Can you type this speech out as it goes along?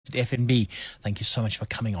FNB. Thank you so much for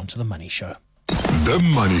coming on to The Money Show. The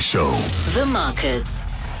Money Show. The markets.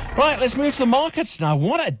 Right, let's move to the markets now.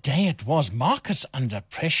 What a day it was. Markets under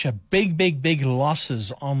pressure. Big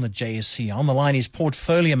losses on the JSE. On the line is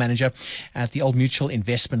portfolio manager at the Old Mutual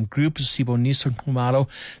Investment Group, Siboniso Khumalo.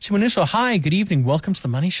 Siboniso, hi, good evening. Welcome to The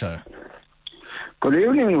Money Show. Good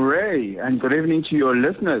evening, Ray, and good evening to your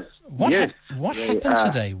listeners. What happened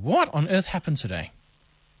today? What on earth happened today?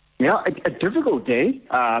 Yeah, a difficult day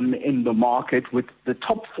in the market with the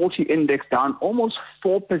top 40 index down almost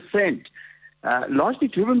 4%, largely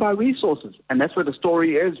driven by resources. And that's where the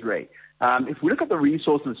story is, Ray. If we look at the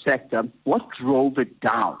resources sector, what drove it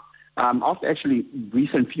down? After actually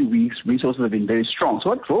recent few weeks, resources have been very strong. So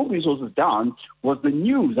what drove resources down was the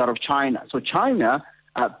news out of China. So China,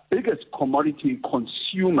 biggest commodity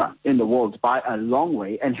consumer in the world by a long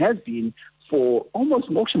way, and has been for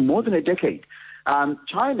almost more than a decade.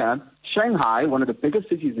 China, Shanghai, one of the biggest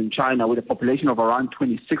cities in China with a population of around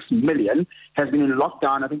 26 million, has been in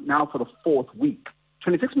lockdown, I think, now for the fourth week.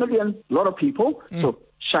 26 million, a lot of people. So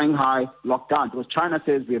Shanghai locked down because China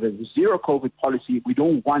says we have a zero COVID policy. We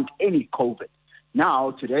don't want any COVID.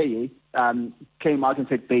 Now, today, came out and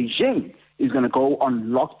said Beijing is going to go on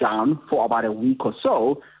lockdown for about a week or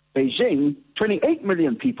so. Beijing, 28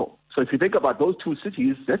 million people. So if you think about those two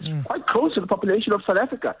cities, that's quite close to the population of South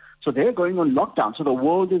Africa. So they're going on lockdown. So the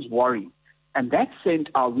world is worried. And that sent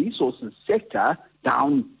our resources sector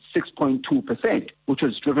down 6.2%, which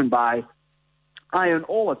was driven by iron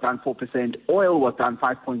ore was down 4%, oil was down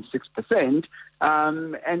 5.6%.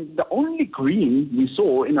 And the only green we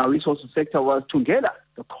saw in our resources sector was Thungela,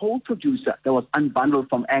 the coal producer that was unbundled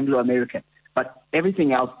from Anglo American. But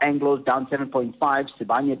everything else, Anglo's down 7.5,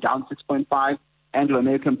 Sibanye down 6.5,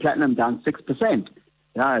 Anglo-American Platinum down 6%.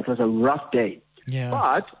 Yeah, it was a rough day. Yeah.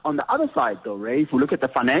 But on the other side, though, Ray, if we look at the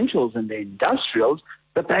financials and the industrials,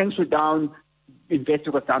 the banks were down.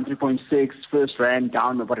 Investor was down 3.6, First Rand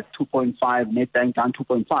down about a 2.5, Nedbank down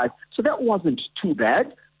 2.5. So that wasn't too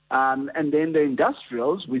bad. And then the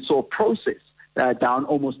industrials, we saw Process down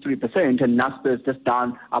almost 3%, and Naspers just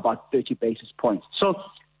down about 30 basis points. So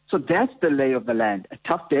that's the lay of the land. A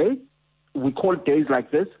tough day. We call it days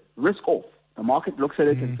like this risk off. The market looks at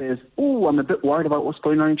it and says, oh, I'm a bit worried about what's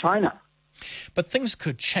going on in China. But things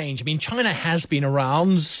could change. I mean, China has been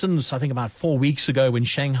around since, I think, about 4 weeks ago when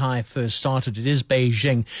Shanghai first started. It is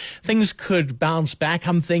Beijing. Things could bounce back.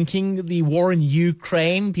 I'm thinking the war in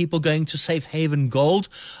Ukraine, people going to safe haven gold,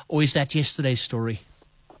 or is that yesterday's story?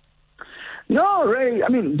 No, Ray, I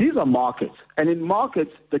mean, these are markets. And in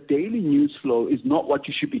markets, the daily news flow is not what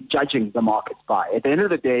you should be judging the markets by. At the end of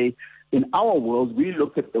the day, in our world, we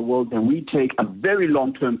look at the world and we take a very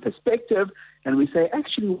long-term perspective and we say,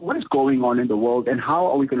 actually, what is going on in the world and how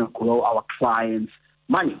are we going to grow our clients'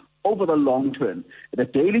 money over the long term? The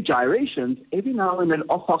daily gyrations, every now and then,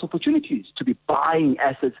 offer us opportunities to be buying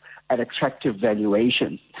assets at attractive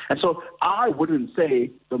valuations. And so I wouldn't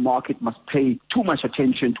say the market must pay too much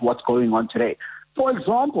attention to what's going on today. For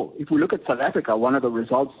example, if we look at South Africa, one of the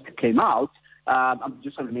results that came out, I'm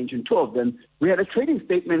just going to mention two of them. We had a trading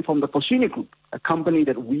statement from the Foschini Group, a company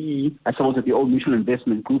that we, I suppose, at the Old Mutual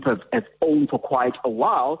Investment Group have owned for quite a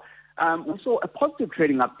while. We saw a positive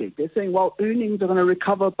trading update. They're saying, well, earnings are going to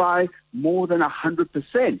recover by more than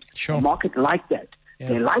 100%. Sure. The market liked that. Yeah.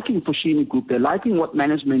 They're liking Foschini Group. They're liking what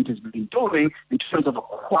management has been doing in terms of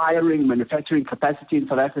acquiring manufacturing capacity in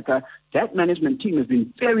South Africa. That management team has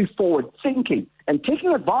been very forward-thinking and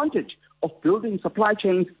taking advantage of building supply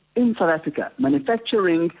chains in South Africa,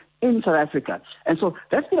 manufacturing in South Africa. And so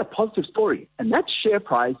that's been a positive story. And that share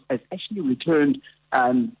price has actually returned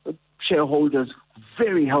shareholders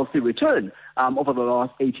very healthy return over the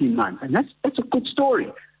last 18 months. And that's a good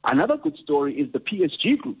story. Another good story is the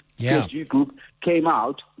PSG Group. Yeah. PSG Group came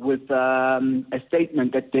out with a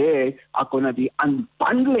statement that they are going to be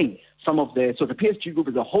unbundling some of their... So the PSG Group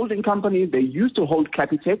is a holding company. They used to hold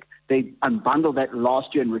Capitec. They unbundled that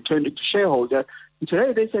last year and returned it to shareholder. And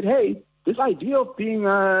today they said, hey, this idea of being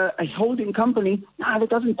a holding company, that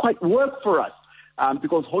doesn't quite work for us.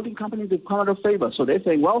 Because holding companies have come out of favor. So they're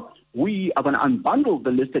saying, well, we are going to unbundle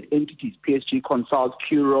the listed entities, PSG Consult,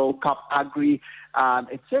 Curo, Cap Agri,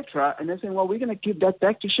 etc. And they're saying, well, we're going to give that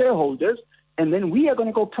back to shareholders, and then we are going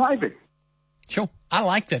to go private. Sure. I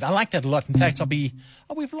like that. I like that a lot. In fact,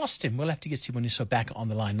 we've lost him. We'll have to get Siboniso back on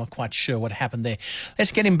the line. Not quite sure what happened there.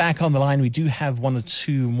 Let's get him back on the line. We do have 1 or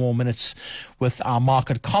 2 more minutes with our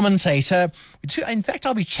market commentator. In fact,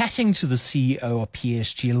 I'll be chatting to the CEO of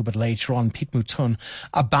PSG a little bit later on, Piet Mouton,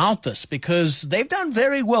 about this because they've done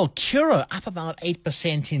very well. Curro up about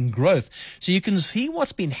 8% in growth. So you can see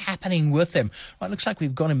what's been happening with them. Well, it looks like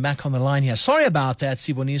we've got him back on the line here. Sorry about that,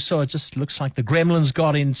 Siboniso. It just looks like the gremlins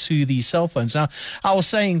got into the cell phones. Now, I was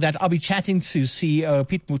saying that I'll be chatting to CEO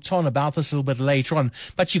Piet Mouton about this a little bit later on.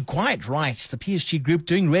 But you're quite right. The PSG group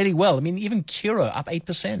doing really well. I mean, even Curro up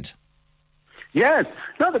 8%. Yes.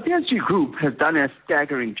 No, the PSG group has done a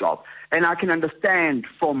staggering job. And I can understand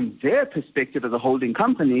from their perspective as a holding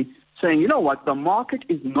company saying, you know what, the market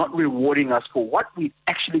is not rewarding us for what we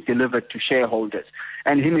actually delivered to shareholders.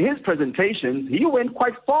 And in his presentations, he went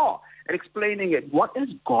quite far at explaining what has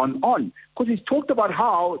gone on. Because he's talked about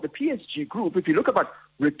how the PSG group, if you look about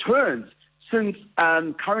returns since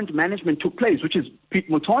current management took place, which is Piet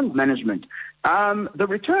Mouton's management,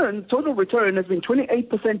 the total return has been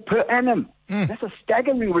 28% per annum. That's a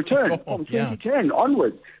staggering return from 2010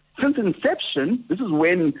 onwards. Since inception, this is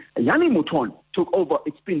when Yanni Mouton took over,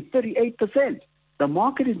 it's been 38%. The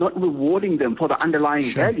market is not rewarding them for the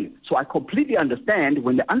underlying value. So I completely understand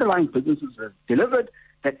when the underlying businesses are delivered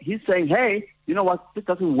that he's saying, hey, you know what, this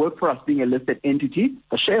doesn't work for us being a listed entity.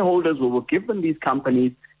 The shareholders will give them these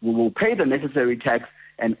companies, we will pay the necessary tax,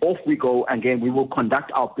 and off we go. Again, we will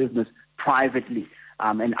conduct our business privately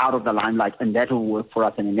and out of the limelight, and that will work for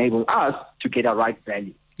us and enable us to get our right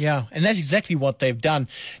value. Yeah, and that's exactly what they've done.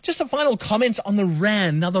 Just a final comment on the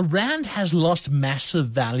Rand. Now, the Rand has lost massive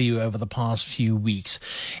value over the past few weeks.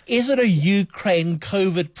 Is it a Ukraine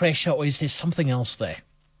COVID pressure, or is there something else there?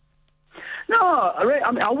 No,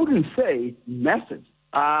 I wouldn't say massive.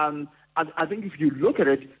 I think if you look at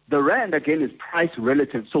it, the Rand, again, is price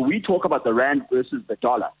relative. So we talk about the Rand versus the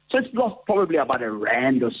dollar. So it's lost probably about a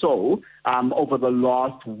Rand or so over the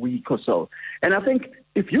last week or so. And I think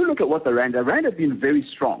if you look at what the Rand has been very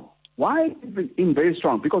strong. Why has it been very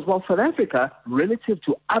strong? Because while South Africa, relative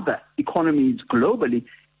to other economies globally,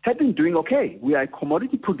 have been doing okay. We are a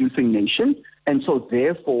commodity-producing nation, and so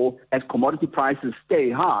therefore, as commodity prices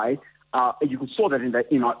stay high, you saw that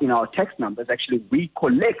in our tax numbers. Actually, we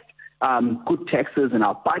collect good taxes, and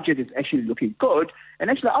our budget is actually looking good. And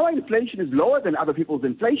actually, our inflation is lower than other people's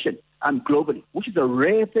inflation globally, which is a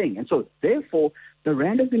rare thing. And so, therefore, the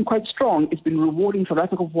Rand has been quite strong. It's been rewarding South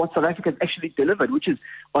Africa for what South Africa has actually delivered, which is,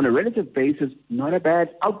 on a relative basis, not a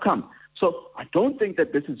bad outcome. So I don't think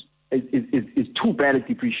that this is too bad a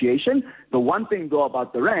depreciation. The one thing, though,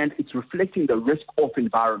 about the Rand, it's reflecting the risk-off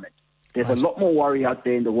environment. There's a lot more worry out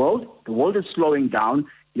there in the world. The world is slowing down.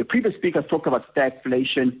 Your previous speakers talked about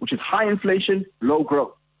stagflation, which is high inflation, low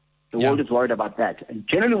growth. The world is worried about that. And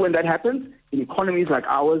generally when that happens, in economies like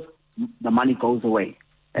ours, the money goes away.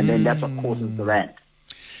 And then that's what causes the Rand.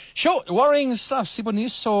 Sure, worrying stuff.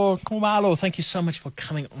 Siboniso Khumalo, thank you so much for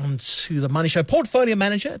coming on to the Money Show. Portfolio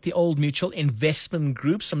manager at the Old Mutual Investment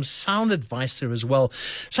Group. Some sound advice there as well.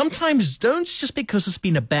 Sometimes don't, just because it's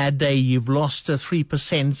been a bad day, you've lost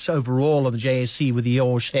 3% overall on the JSE with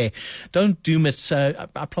your share. Don't doom it.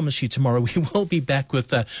 I promise you tomorrow we will be back with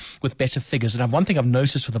better figures. And one thing I've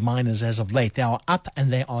noticed with the miners as of late, they are up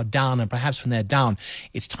and they are down. And perhaps when they're down,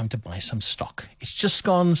 it's time to buy some stock. It's just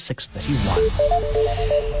gone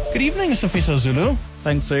 6:31. Good evening, Sifiso Zulu.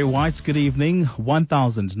 Thanks, Ray White. Good evening.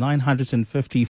 1,950